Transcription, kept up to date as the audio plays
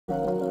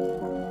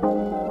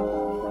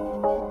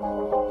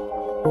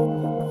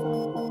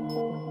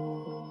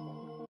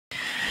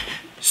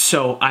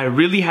So I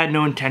really had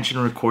no intention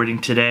of recording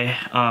today.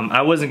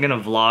 I wasn't gonna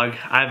vlog.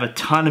 I have a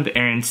ton of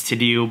errands to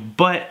do,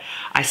 but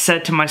I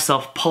said to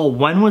myself, Paul,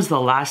 when was the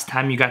last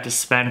time you got to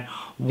spend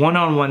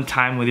one-on-one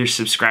time with your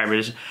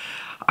subscribers?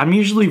 I'm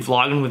usually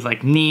vlogging with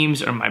like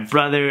Neems or my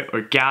brother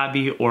or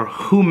Gabby or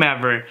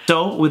whomever.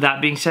 So with that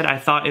being said, I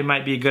thought it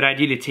might be a good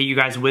idea to take you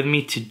guys with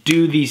me to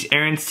do these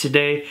errands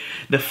today.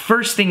 The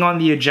first thing on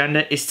the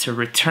agenda is to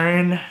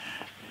return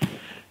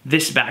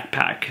this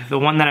backpack, the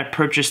one that I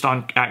purchased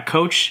at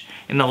Coach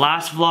in the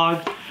last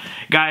vlog.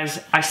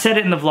 Guys, I said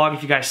it in the vlog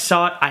if you guys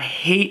saw it, I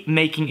hate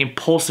making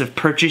impulsive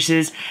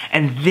purchases,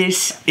 and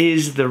this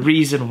is the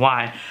reason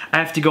why. I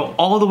have to go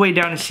all the way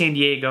down to San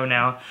Diego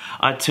now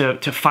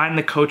to find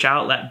the Coach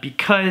outlet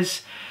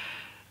because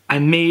I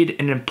made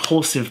an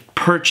impulsive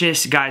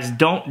purchase. Guys,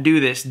 don't do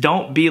this.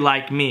 Don't be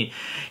like me.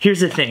 Here's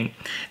the thing.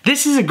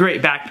 This is a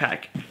great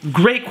backpack.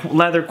 Great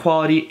leather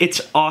quality.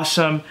 It's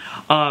awesome.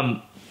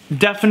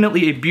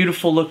 Definitely a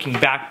beautiful looking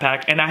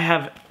backpack, and I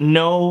have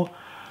no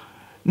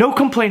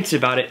complaints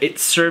about it. It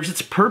serves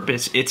its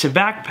purpose. It's a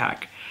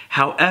backpack.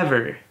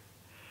 However,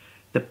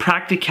 the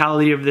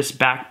practicality of this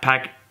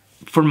backpack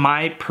for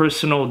my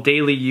personal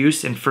daily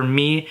use and for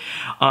me,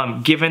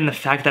 given the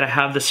fact that I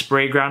have the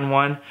spray ground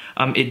one,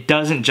 it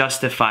doesn't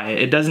justify it.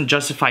 It doesn't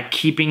justify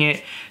keeping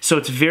it. So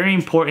it's very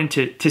important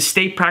to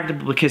stay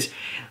practical because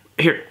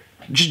here,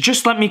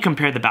 just let me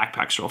compare the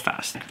backpacks real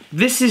fast.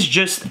 This is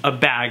just a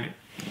bag.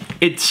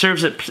 It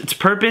serves its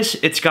purpose.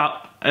 It's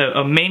got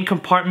a main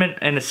compartment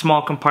and a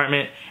small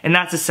compartment, and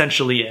that's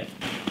essentially it.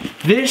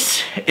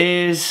 This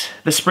is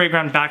the spray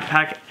ground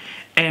backpack,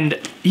 and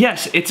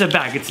yes, it's a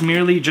bag. It's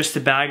merely just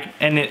a bag,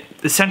 and it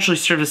essentially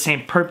serves the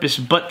same purpose,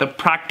 but the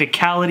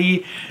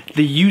practicality,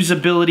 the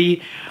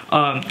usability,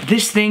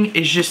 this thing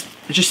is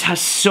just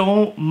has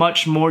so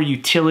much more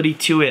utility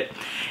to it.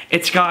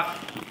 It's got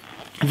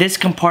this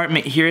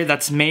compartment here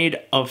that's made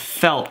of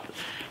felt,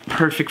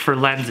 perfect for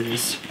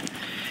lenses.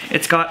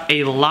 It's got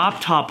a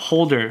laptop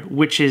holder,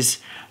 which is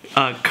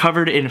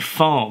covered in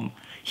foam.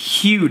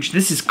 Huge.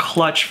 This is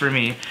clutch for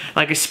me,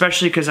 like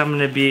especially because I'm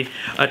gonna be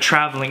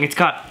traveling. It's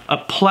got a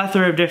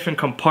plethora of different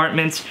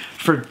compartments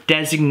for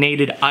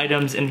designated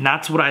items, and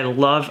that's what I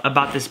love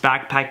about this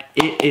backpack.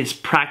 It is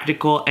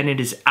practical, and it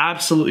is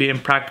absolutely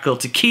impractical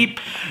to keep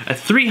a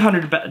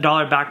 $300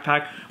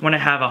 backpack when I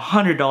have a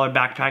 $100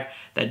 backpack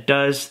that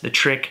does the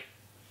trick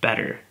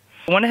better.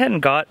 I went ahead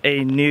and got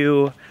a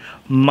new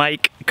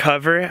mic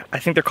cover. I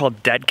think they're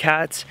called Dead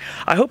Cats.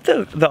 I hope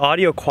the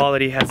audio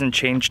quality hasn't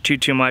changed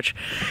too much.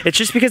 It's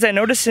just because I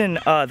noticed in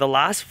the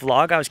last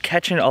vlog I was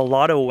catching a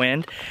lot of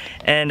wind,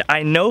 and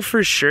I know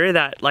for sure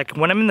that like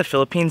when I'm in the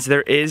Philippines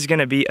there is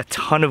gonna be a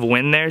ton of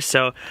wind there,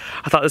 so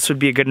I thought this would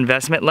be a good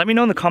investment. Let me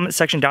know in the comment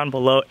section down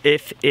below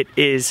if it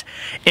is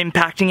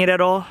impacting it at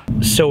all.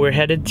 So we're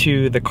headed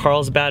to the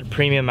Carlsbad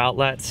Premium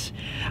Outlets.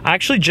 I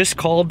actually just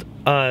called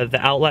the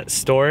outlet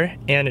store,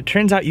 and it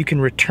turns out you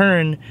can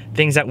return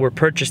things that were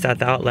purchased at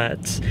the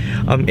outlets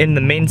in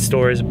the main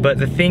stores, but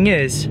the thing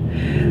is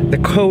the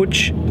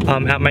Coach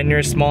at my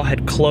nearest mall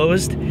had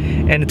closed,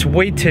 and it's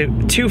way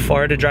too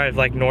far to drive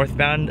like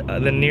northbound.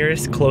 The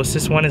nearest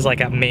closest one is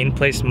like at Main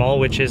Place Mall,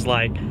 which is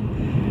like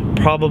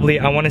probably,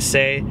 I want to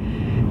say,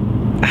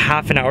 a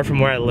half an hour from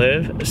where I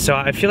live. So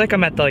I feel like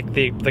I'm at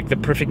the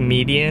perfect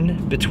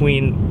median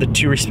between the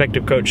two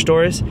respective Coach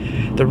stores.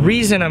 The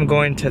reason I'm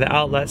going to the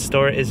outlet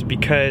store is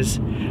because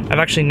I've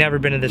actually never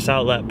been to this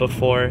outlet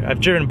before.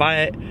 I've driven by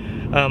it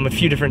a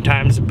few different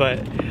times, but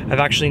I've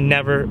actually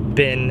never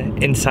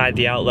been inside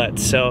the outlet.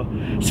 So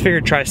just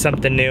figured try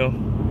something new.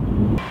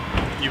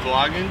 You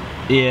vlogging?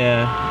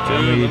 Yeah.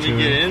 Dude, let me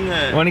get in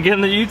there. Want to get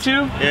in the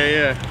YouTube?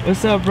 Yeah.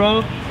 What's up,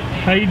 bro?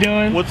 How you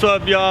doing? What's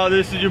up, y'all?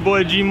 This is your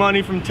boy G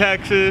Money from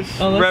Texas,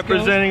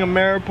 representing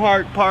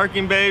Ameripark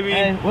Parking, baby.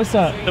 Hey, what's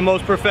up? The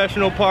most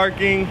professional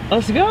parking.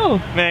 Let's go.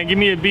 Man, give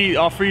me a beat.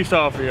 I'll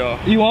freestyle for y'all.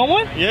 You want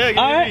one? Yeah, give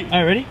me a beat. All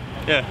right, ready?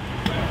 Yeah.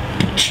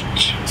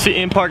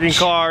 Sitting parking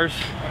cars,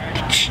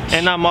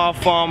 and I'm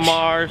off on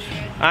Mars.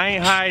 I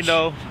ain't high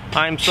though.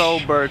 I'm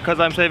sober, cause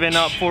I'm saving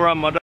up for a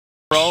mother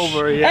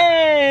over. Yeah.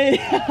 Hey!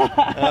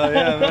 Oh yeah,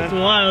 man. That's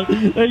wild.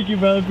 Thank you,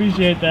 brother.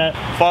 Appreciate that.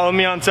 Follow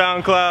me on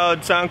SoundCloud,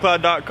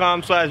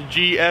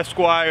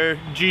 soundcloud.com/GEsquire,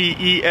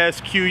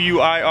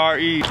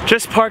 GESQUIRE.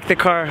 Just parked the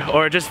car,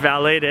 or just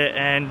valeted it,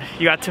 and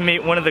you got to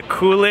meet one of the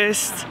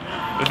coolest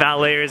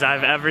valeters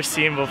I've ever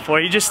seen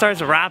before. He just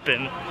starts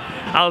rapping.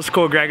 That was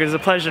cool, Greg. It was a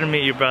pleasure to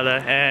meet you,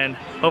 brother, and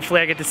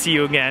hopefully I get to see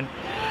you again.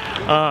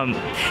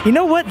 You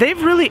know what?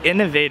 They've really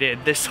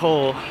innovated this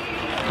whole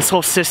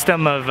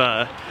system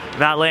of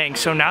valeting.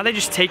 So now they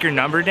just take your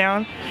number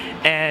down,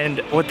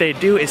 and what they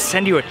do is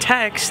send you a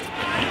text,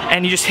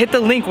 and you just hit the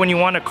link when you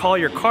want to call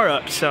your car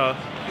up. So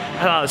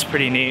I thought it was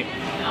pretty neat.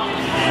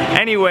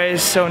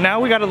 Anyways, so now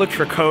we gotta look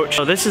for Coach.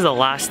 So this is the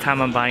last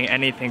time I'm buying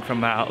anything from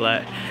my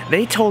outlet.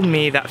 They told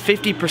me that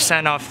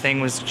 50% off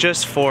thing was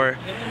just for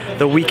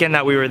the weekend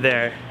that we were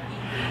there.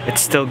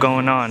 It's still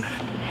going on.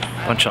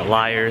 Bunch of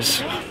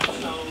liars.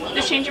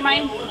 Just change your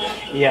mind?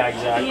 Yeah,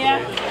 exactly. Yeah.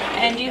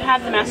 And you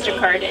have the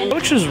MasterCard. And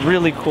which was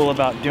really cool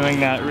about doing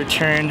that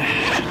return.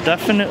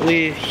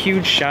 Definitely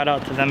huge shout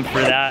out to them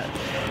for that.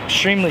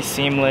 Extremely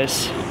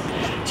seamless.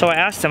 So I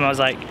asked them, I was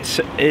like,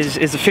 is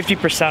the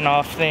 50%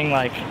 off thing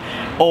like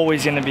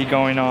always gonna be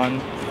going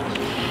on?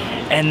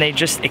 And they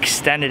just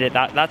extended it.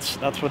 That's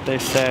what they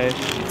say.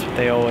 That's what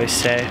they always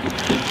say.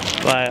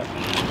 But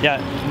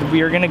yeah,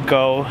 we are gonna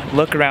go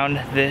look around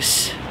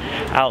this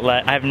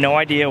outlet. I have no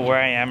idea where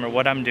I am or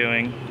what I'm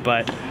doing,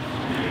 but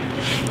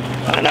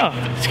I don't know.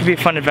 It's gonna be a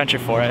fun adventure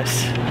for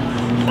us.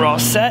 We're all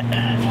set.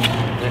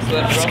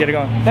 Let's get it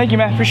going. Thank you,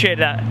 man. Appreciate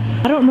that.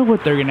 I don't know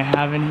what they're gonna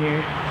have in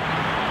here,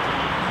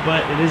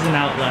 but it is an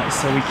outlet,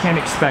 so we can't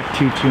expect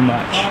too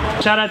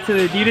much. Shout out to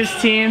the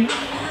Adidas team.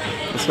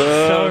 What's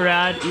up? So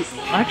rad.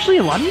 Actually,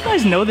 a lot of you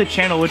guys know the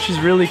channel, which is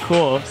really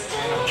cool.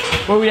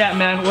 Where we at,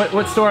 man?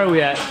 What store are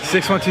we at?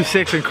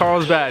 6126 in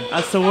Carlsbad.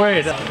 That's the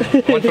word.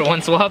 1 for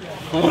 1 swap.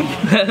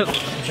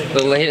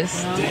 The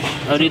latest.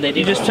 oh, dude, they do.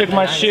 He just took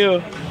my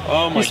shoe.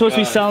 Oh my He's supposed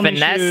to be selling me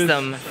Finesse shoes.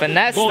 them.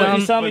 Finesse Well, them.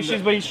 he's selling me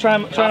shoes, but he's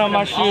trying on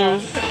my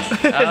shoes.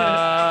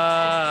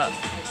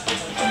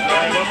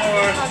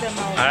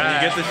 Alright.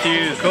 You get the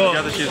shoes. Cool. You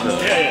got the shoes though.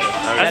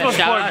 That's what's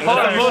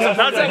important.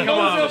 That's the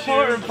most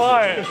important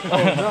part.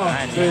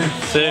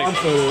 Sick.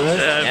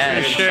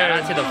 Yeah, for sure. shout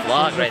out to the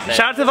vlog right there.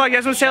 Shout out to the vlog. You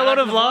guys want to say hello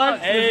to the vlog?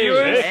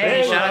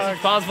 Hey, shout out to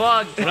Paul's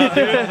vlog.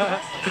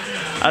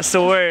 That's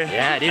the word.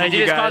 Yeah, dude. Thank you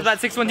Dude, it's guys. called about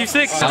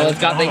 6126. Alan's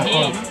got the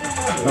heat.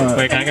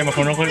 Wait, can I get my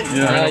phone real quick?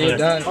 No, you're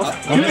done. I'll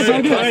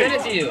send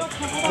it to you.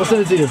 I'll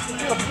send it to you.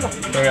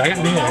 Wait, I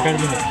gotta be here. I gotta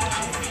be here.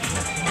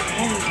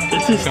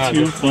 This is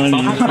too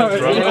funny.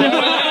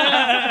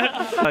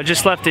 I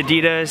just left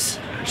Adidas.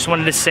 Just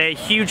wanted to say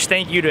huge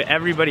thank you to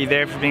everybody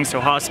there for being so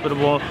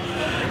hospitable.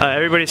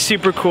 Everybody's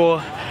super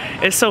cool.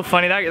 It's so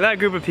funny. That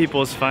group of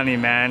people is funny,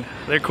 man.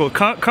 They're cool.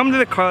 Come to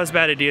the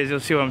Carlsbad Adidas. You'll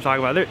see what I'm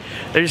talking about.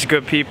 They're just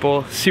good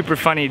people. Super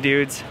funny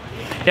dudes.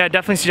 Yeah, I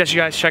definitely suggest you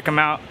guys check them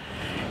out.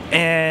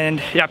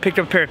 And yeah, I picked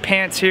up a pair of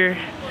pants here.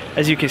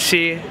 As you can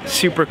see,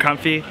 super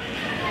comfy.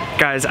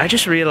 Guys, I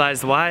just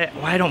realized why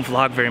I don't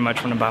vlog very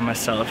much when I'm by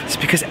myself. It's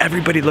because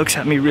everybody looks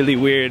at me really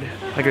weird.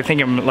 Like they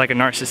think I'm like a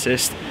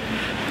narcissist.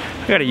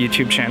 I got a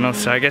YouTube channel,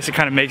 so I guess it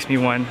kind of makes me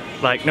one,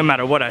 like no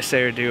matter what I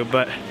say or do.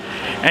 But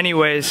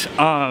anyways, that's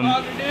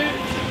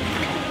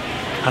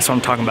what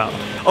I'm talking about.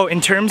 Oh, in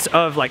terms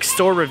of like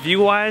store review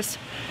wise,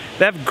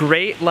 they have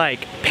great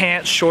like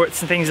pants,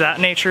 shorts, and things of that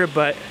nature,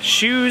 but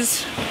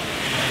shoes,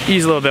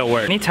 use a little bit of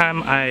work.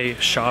 Anytime I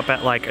shop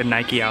at like a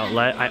Nike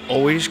outlet, I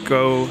always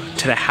go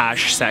to the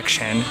hash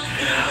section.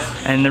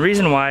 And the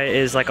reason why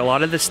is like a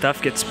lot of the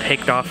stuff gets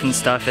picked off and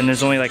stuff, and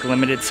there's only like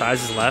limited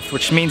sizes left,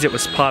 which means it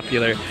was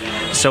popular.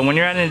 So when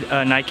you're at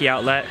a Nike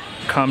outlet,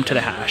 come to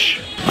the hash.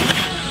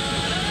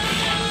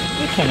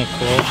 They're kind of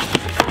cool.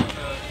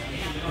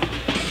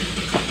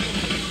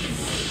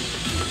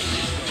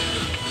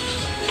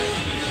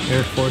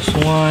 Air Force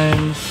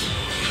Ones.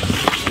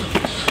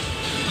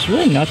 There's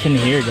really nothing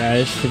here,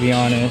 guys, to be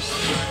honest.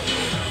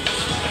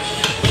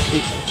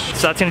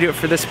 So that's gonna do it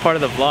for this part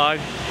of the vlog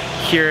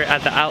here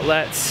at the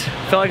outlets.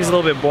 I feel like it's a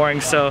little bit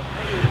boring, so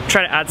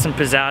try to add some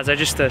pizzazz. I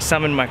just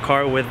summoned my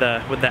car with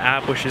the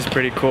app, which is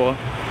pretty cool.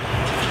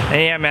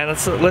 And yeah, man,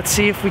 let's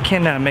see if we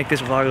can make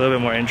this vlog a little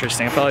bit more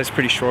interesting. I felt like it's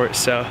pretty short,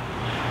 so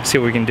see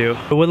what we can do.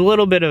 With a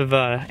little bit of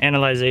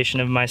analyzation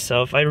of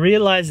myself, I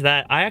realized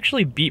that I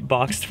actually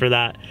beatboxed for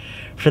that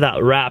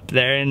rap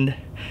there, and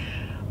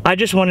I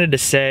just wanted to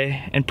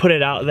say and put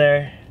it out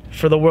there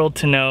for the world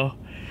to know,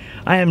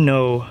 I am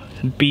no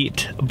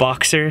beat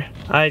boxer.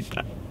 I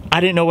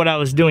didn't know what I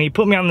was doing. He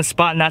put me on the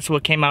spot and that's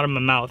what came out of my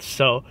mouth.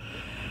 So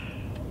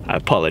I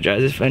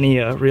apologize if any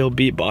real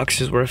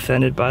beatboxers were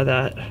offended by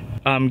that.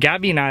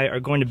 Gabby and I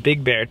are going to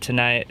Big Bear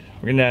tonight.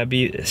 We're gonna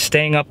be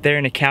staying up there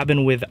in a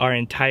cabin with our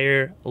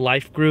entire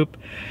life group.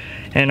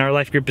 And our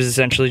life group is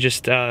essentially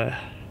just a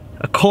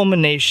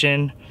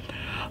culmination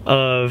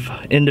of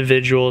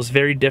individuals,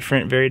 very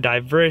different, very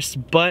diverse,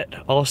 but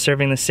all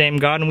serving the same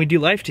God, and we do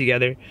life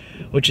together,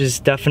 which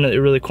is definitely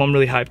really cool. I'm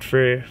really hyped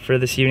for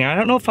this evening. I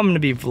don't know if I'm gonna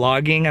be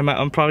vlogging.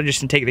 I'm probably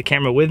just gonna take the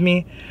camera with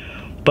me,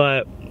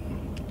 but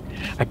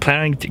I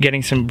plan on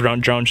getting some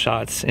drone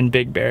shots in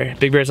Big Bear.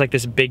 Big Bear is like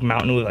this big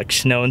mountain with like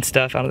snow and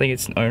stuff. I don't think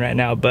it's snowing right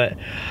now, but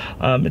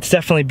it's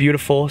definitely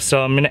beautiful.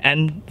 So I'm gonna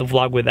end the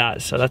vlog with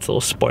that. So that's a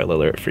little spoiler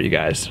alert for you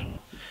guys.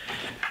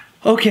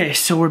 Okay,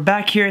 so we're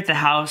back here at the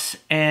house,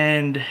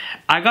 and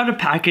I got a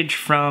package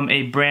from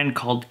a brand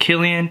called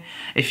Killion.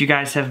 If you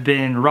guys have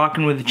been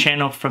rocking with the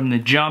channel from the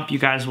jump, you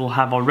guys will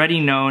have already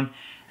known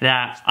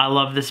that I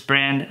love this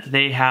brand.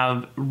 They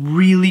have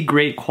really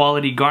great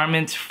quality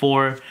garments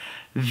for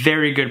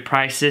very good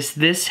prices.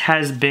 This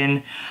has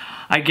been,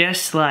 I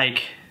guess,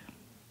 like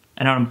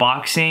an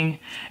unboxing,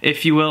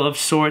 if you will, of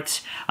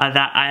sorts,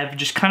 that I've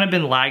just kind of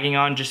been lagging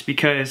on just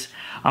because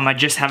I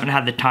just haven't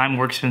had the time.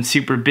 Work's been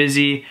super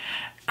busy.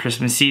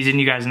 Christmas season,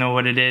 you guys know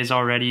what it is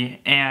already,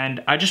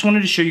 and I just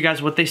wanted to show you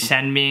guys what they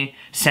sent me.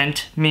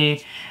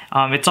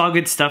 It's all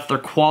good stuff. Their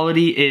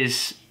quality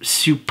is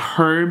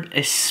superb,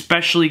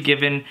 especially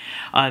given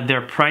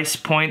their price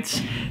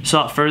points. So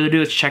without further ado,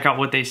 let's check out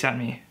what they sent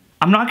me.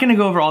 I'm not gonna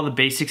go over all the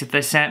basics that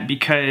they sent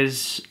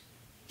because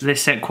they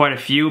sent quite a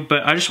few,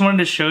 but I just wanted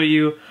to show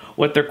you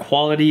what their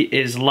quality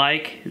is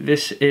like.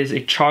 This is a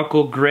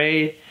charcoal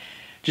gray,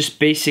 just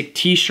basic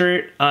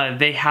t-shirt.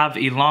 They have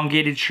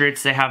elongated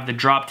shirts, they have the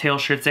drop tail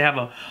shirts, they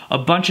have a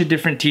bunch of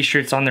different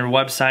t-shirts on their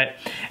website.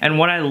 And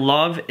what I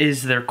love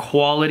is their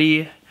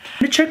quality. I'm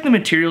gonna check the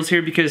materials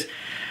here because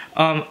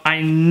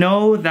I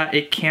know that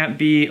it can't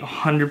be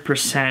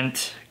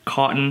 100%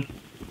 cotton,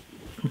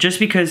 just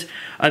because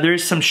there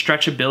is some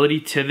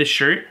stretchability to the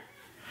shirt.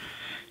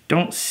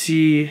 Don't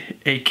see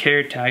a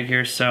care tag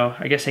here, so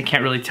I guess I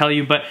can't really tell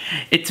you, but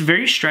it's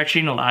very stretchy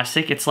and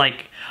elastic. It's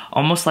like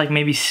almost like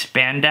maybe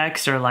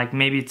spandex or like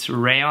maybe it's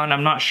rayon.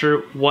 I'm not sure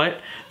what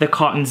the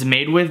cotton's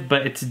made with,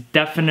 but it's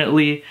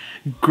definitely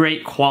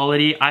great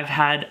quality. I've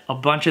had a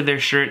bunch of their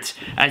shirts,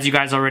 as you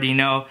guys already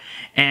know,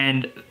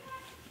 and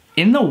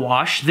in the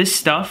wash, this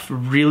stuff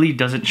really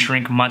doesn't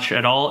shrink much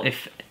at all,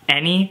 if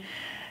any.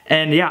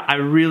 And yeah, I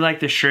really like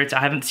the shirts. I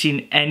haven't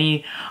seen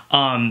any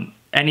of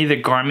the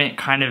garment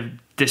kind of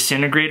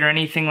disintegrate or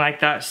anything like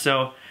that.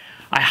 So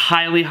I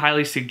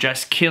highly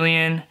suggest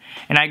Killion,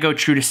 and I go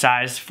true to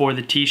size for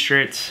the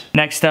t-shirts.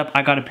 Next up,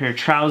 I got a pair of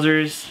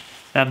trousers.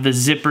 I have the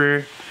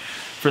zipper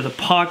for the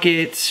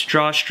pockets,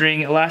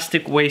 drawstring,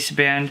 elastic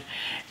waistband,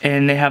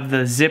 and they have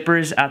the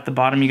zippers at the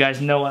bottom. You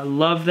guys know I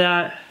love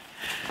that.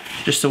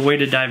 Just a way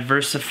to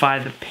diversify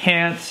the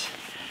pants.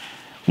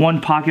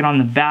 One pocket on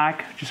the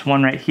back, just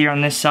one right here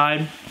on this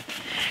side.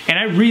 And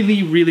I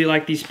really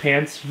like these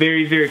pants.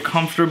 Very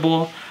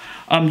comfortable.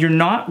 You're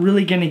not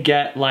really gonna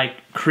get like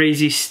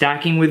crazy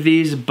stacking with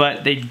these,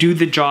 but they do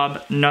the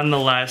job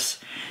nonetheless.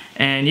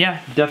 And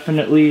yeah,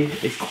 definitely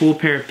a cool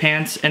pair of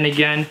pants. And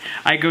again,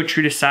 I go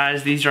true to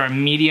size. These are a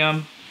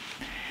medium,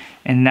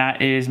 and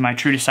that is my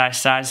true to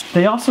size.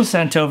 They also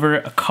sent over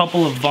a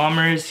couple of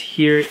bombers.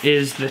 Here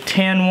is the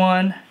tan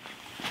one.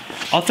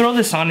 I'll throw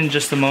this on in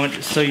just a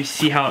moment so you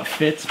see how it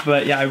fits,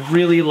 but yeah, I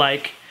really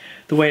like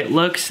the way it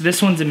looks.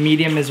 This one's a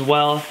medium as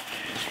well.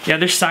 Yeah,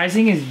 their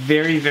sizing is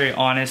very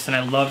honest, and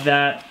I love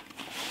that.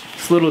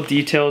 Just little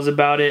details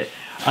about it.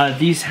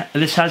 This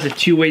has a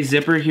two-way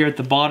zipper here at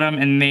the bottom,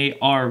 and they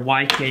are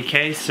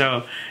YKK,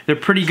 so they're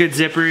pretty good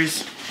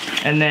zippers.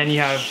 And then you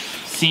have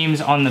seams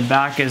on the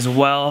back as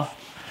well.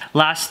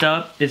 Last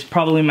up is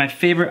probably my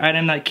favorite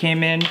item that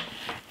came in,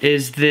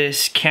 is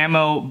this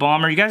camo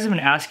bomber. You guys have been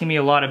asking me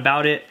a lot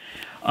about it.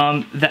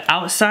 The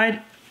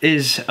outside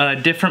is a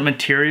different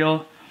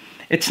material.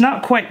 It's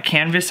not quite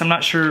canvas, I'm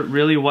not sure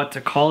really what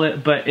to call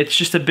it, but it's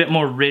just a bit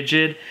more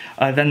rigid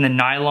than the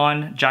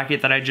nylon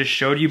jacket that I just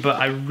showed you, but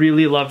I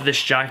really love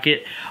this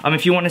jacket.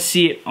 If you want to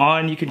see it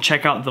on, you can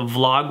check out the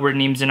vlog where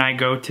Neems and I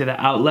go to the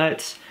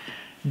outlets.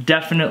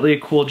 Definitely a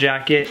cool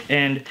jacket,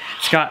 and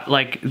it's got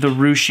like the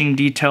ruching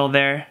detail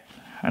there.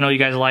 I know you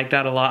guys like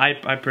that a lot.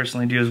 I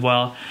personally do as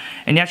well.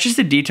 And yeah, it's just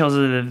the details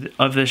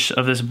of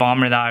this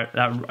bomber that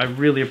I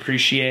really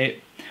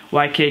appreciate.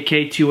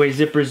 YKK two-way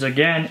zippers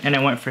again, and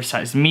I went for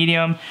size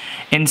medium.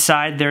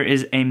 Inside there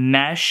is a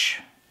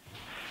mesh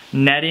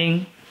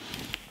netting.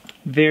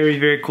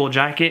 Very cool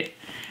jacket.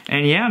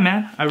 And yeah,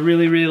 man, I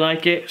really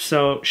like it.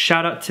 So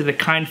shout out to the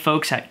kind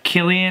folks at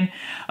Killion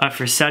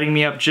for setting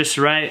me up just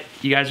right.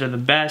 You guys are the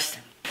best.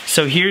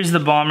 So here's the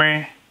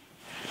bomber.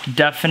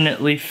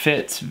 Definitely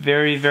fits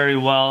very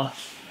well.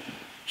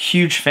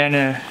 Huge fan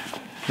of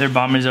their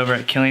bombers over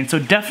at Killion, so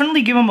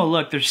definitely give them a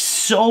look. They're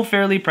so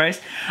fairly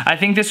priced. I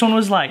think this one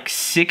was like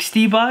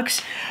 60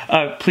 bucks.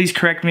 Please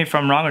correct me if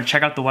I'm wrong or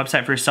check out the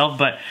website for yourself,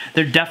 but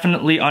they're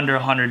definitely under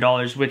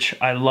 $100, which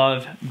I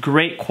love.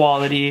 Great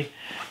quality,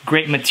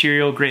 great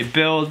material, great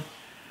build,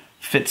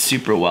 fits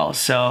super well.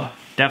 So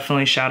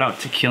definitely shout out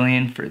to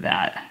Killion for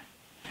that.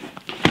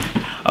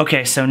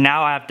 Okay, so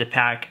now I have to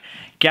pack.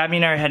 Gabby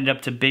and I are headed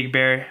up to Big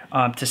Bear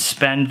to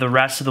spend the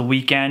rest of the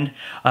weekend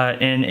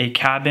in a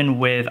cabin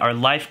with our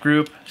life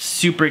group.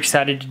 Super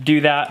excited to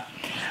do that.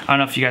 I don't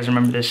know if you guys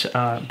remember this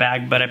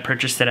bag, but I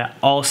purchased it at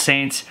All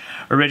Saints.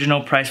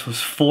 Original price was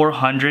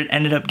 $400.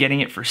 Ended up getting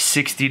it for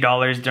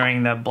 $60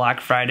 during the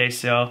Black Friday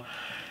sale.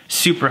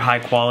 Super high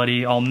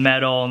quality, all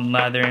metal and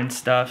leather and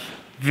stuff.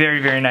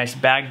 Very nice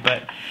bag,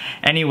 but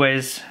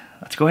anyways,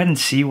 let's go ahead and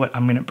see what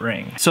I'm gonna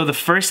bring. So the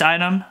first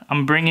item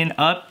I'm bringing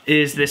up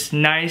is this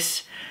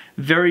nice,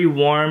 very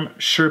warm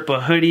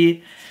Sherpa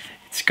hoodie.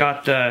 It's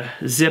got the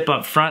zip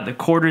up front, the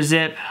quarter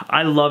zip.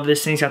 I love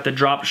this thing. It's got the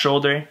drop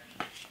shoulder.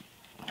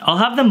 I'll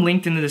have them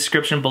linked in the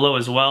description below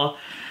as well.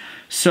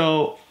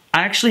 So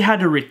I actually had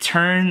to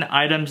return the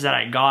items that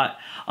I got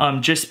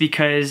just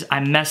because I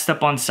messed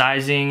up on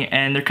sizing,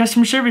 and their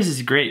customer service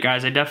is great,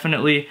 guys. I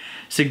definitely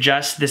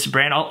suggest this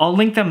brand. I'll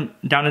link them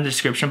down in the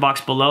description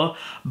box below,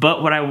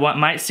 but what I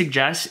might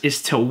suggest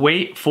is to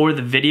wait for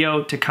the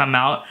video to come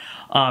out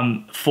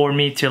for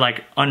me to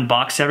like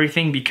unbox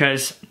everything,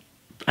 because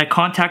I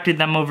contacted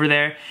them over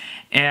there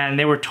and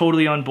they were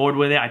totally on board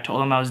with it. I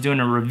told them I was doing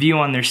a review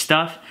on their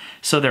stuff,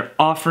 so they're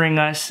offering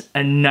us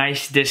a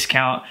nice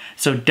discount.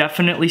 So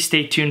definitely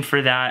stay tuned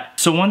for that.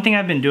 So one thing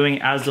I've been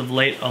doing as of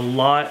late a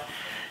lot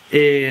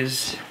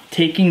is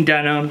taking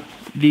denim.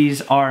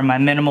 These are my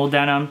minimal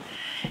denim,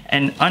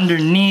 and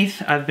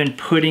underneath I've been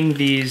putting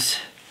these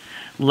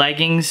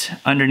leggings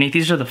underneath.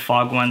 These are the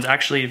fog ones.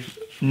 Actually, I've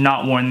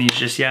not worn these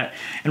just yet.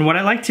 And what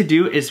I like to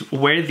do is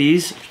wear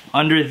these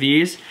under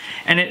these,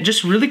 and it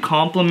just really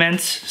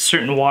complements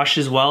certain wash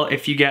as well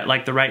if you get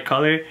like the right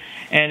color,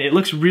 and it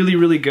looks really,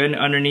 really good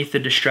underneath the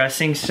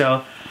distressing.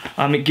 So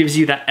it gives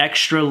you that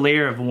extra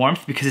layer of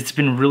warmth because it's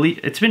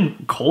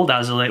been cold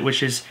as of late,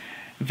 which is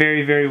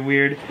very, very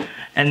weird.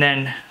 And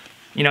then,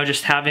 you know,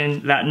 just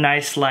having that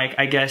nice, like,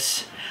 I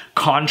guess,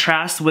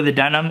 contrast with the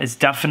denim is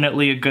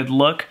definitely a good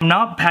look. I'm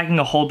not packing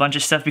a whole bunch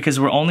of stuff because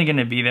we're only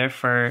gonna be there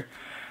for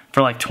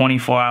like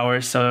 24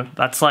 hours, so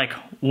that's like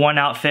one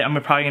outfit. I'm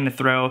probably gonna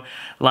throw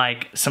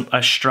like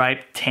a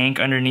striped tank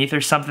underneath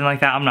or something like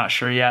that. I'm not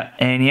sure yet.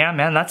 And yeah,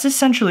 man, that's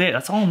essentially it.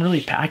 That's all I'm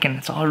really packing.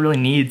 That's all it really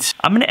needs.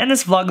 I'm gonna end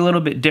this vlog a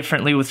little bit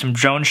differently with some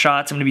drone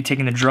shots. I'm gonna be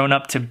taking the drone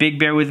up to Big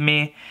Bear with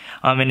me.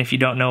 And if you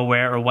don't know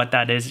where or what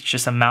that is, it's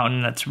just a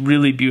mountain that's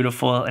really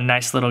beautiful, a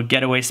nice little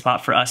getaway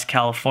spot for us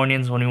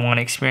Californians when we want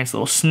to experience a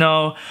little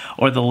snow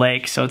or the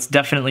lake. So it's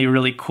definitely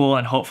really cool,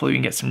 and hopefully we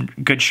can get some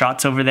good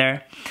shots over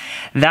there.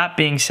 That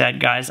being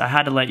said, guys, I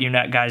had to let you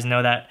guys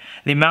know that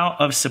the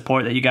amount of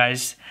support that you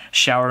guys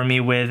shower me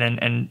with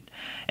and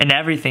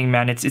everything,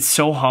 man, it's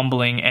so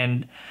humbling,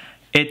 and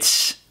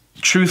it's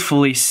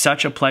truthfully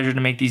such a pleasure to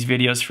make these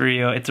videos for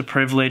you. It's a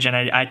privilege, and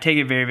I take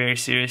it very, very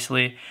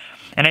seriously.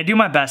 And I do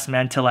my best,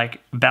 man, to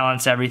like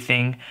balance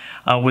everything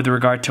with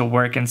regard to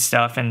work and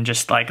stuff, and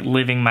just like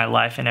living my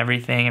life and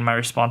everything and my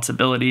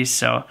responsibilities.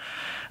 So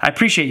I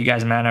appreciate you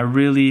guys, man. I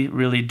really,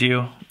 really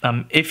do.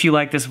 If you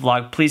like this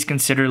vlog, please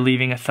consider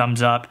leaving a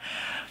thumbs up.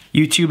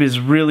 YouTube is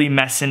really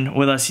messing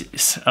with us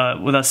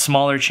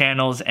smaller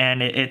channels,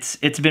 and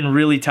it's been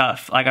really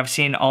tough. Like, I've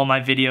seen all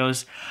my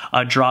videos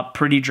drop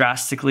pretty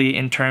drastically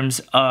in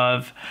terms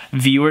of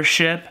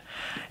viewership.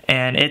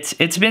 And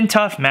it's been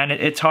tough, man.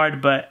 It's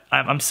hard, but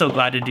I'm so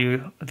glad to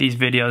do these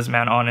videos,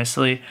 man,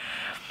 honestly.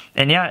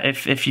 And yeah,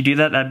 if you do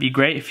that, that'd be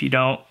great. If you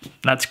don't,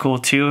 that's cool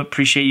too.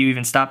 Appreciate you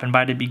even stopping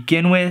by to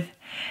begin with.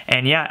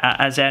 And yeah,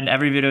 as I end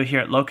every video here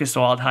at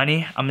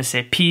Locust&WildHoney, I'm gonna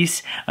say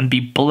peace and be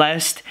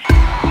blessed.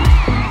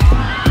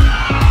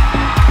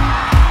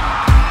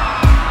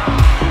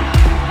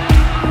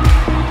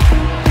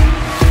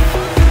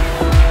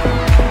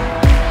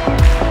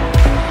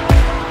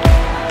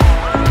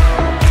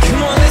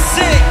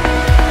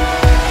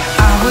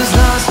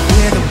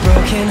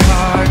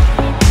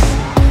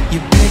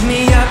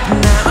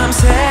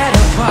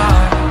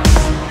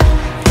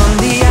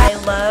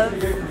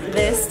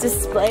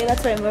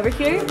 That's why I'm over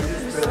here.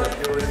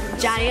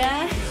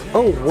 Jaya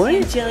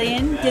and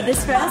Jillian did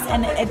this for us,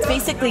 and it's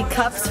basically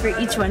cups for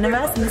each one of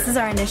us, and this is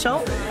our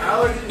initial,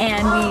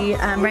 and we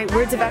write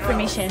words of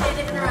affirmation.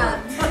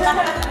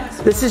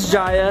 This is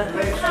Jaya.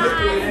 We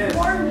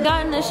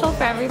got an initial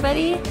for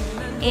everybody,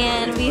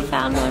 and we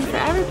found one for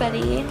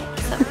everybody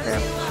except for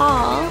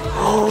Paul.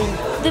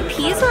 The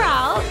P's were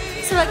out,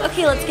 so we're like,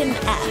 okay, let's get an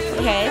F.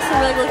 Okay, so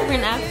we're like looking for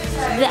an F.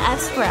 The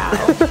F's were out.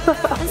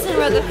 And so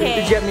we're like, okay.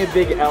 Did you get me a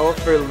big L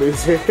for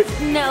loser?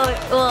 No,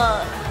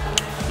 well,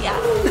 yeah.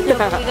 No,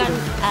 but we got an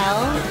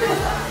L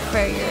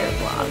for your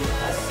vlog.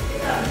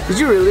 Did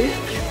you really?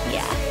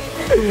 Yeah.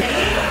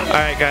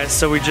 Alright guys,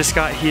 so we just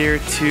got here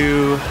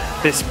to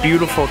this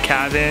beautiful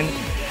cabin.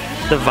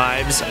 The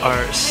vibes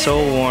are so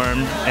warm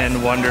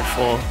and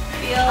wonderful.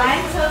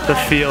 The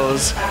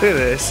feels, look at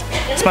this.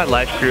 It's my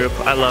life group.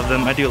 I love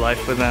them. I do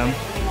life with them.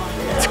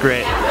 It's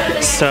great.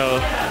 So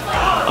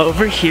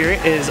over here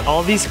is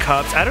all these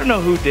cups. I don't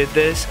know who did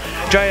this.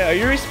 Jaya, are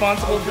you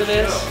responsible for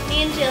this?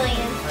 Me and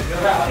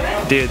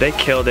Jillian. Dude, they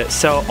killed it.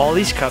 So all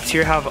these cups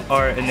here have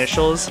our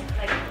initials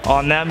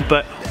on them,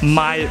 but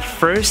my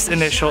first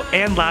initial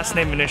and last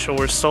name initial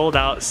were sold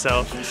out,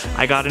 so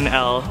I got an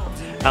L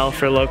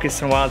for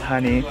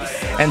Locust&WildHoney.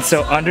 And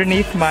so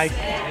underneath my,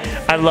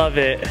 I love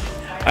it,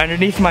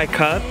 underneath my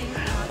cup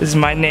is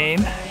my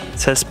name. It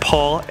says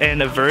Paul,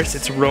 and a verse,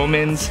 it's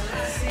Romans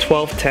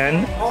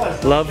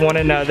 12:10. Love one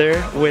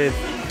another with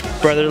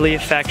brotherly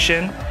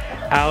affection,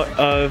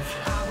 outdo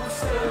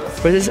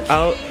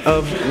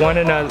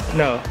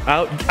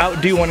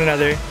one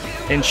another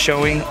in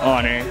showing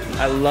honor.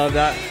 I love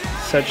that.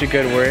 Such a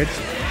good word.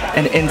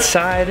 And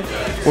inside,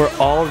 we're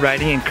all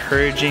writing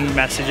encouraging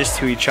messages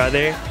to each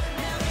other.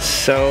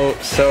 So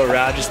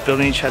rad, just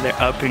building each other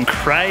up in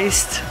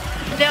Christ.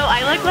 No,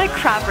 I look like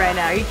crap right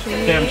now. Are you kidding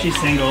me? Damn, she's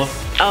single.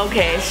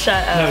 Okay,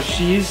 shut up. No,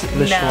 she's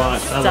the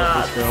schwat. I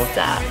love this girl.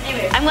 Stop.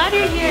 I'm glad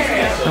you're here.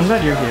 I'm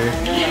glad you're here.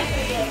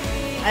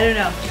 I don't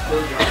know.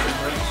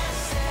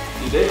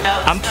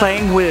 I'm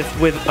playing with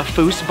a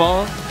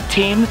foosball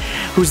team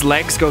whose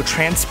legs go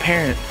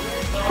transparent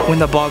when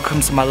the ball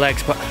comes to my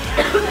legs, but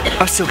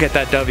I still get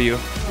that W.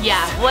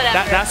 Yeah,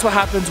 whatever. That's what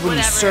happens when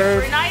you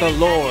serve We're not the even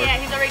done Lord. yet.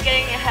 He's already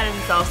getting ahead of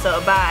himself,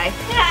 so bye.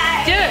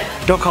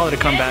 Dude. Don't call it a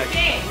comeback.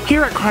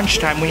 Here at Crunch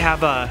Time, we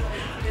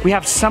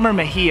have Summer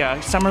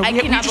Mejia. Summer,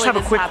 we just have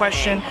a quick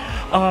question.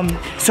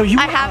 So you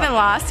I haven't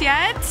lost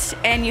yet,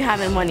 and you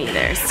haven't won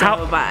either,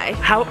 so bye.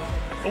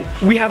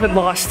 We haven't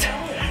lost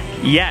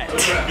yet.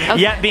 Okay.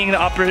 Yet being the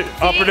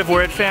operative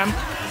word, fam.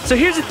 So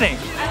here's the thing.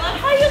 I love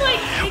how you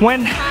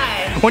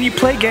like when you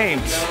play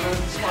games,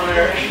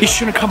 you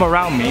shouldn't come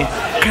around me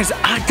because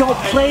I don't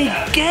play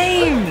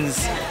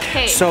games.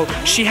 Hey. So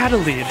she had a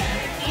lead.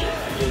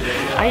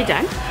 Are you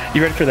done?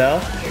 You ready for the L?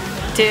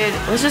 Dude,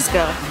 let's just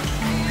go.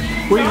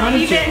 Where are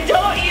you running to?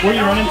 Where are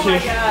you running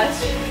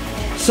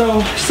to?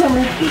 So, Summer,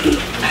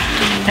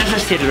 as I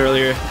stated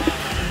earlier,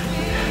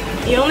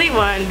 You only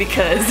won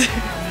because...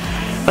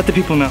 let the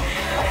people know.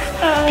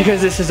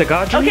 Because this is a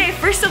God dream. Okay,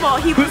 first of all,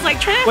 he was like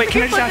trying to flip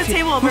the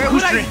table over.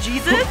 What are you,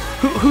 Jesus?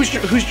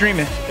 Whose dream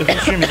is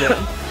it?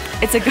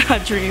 It's a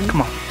God dream.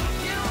 Come on.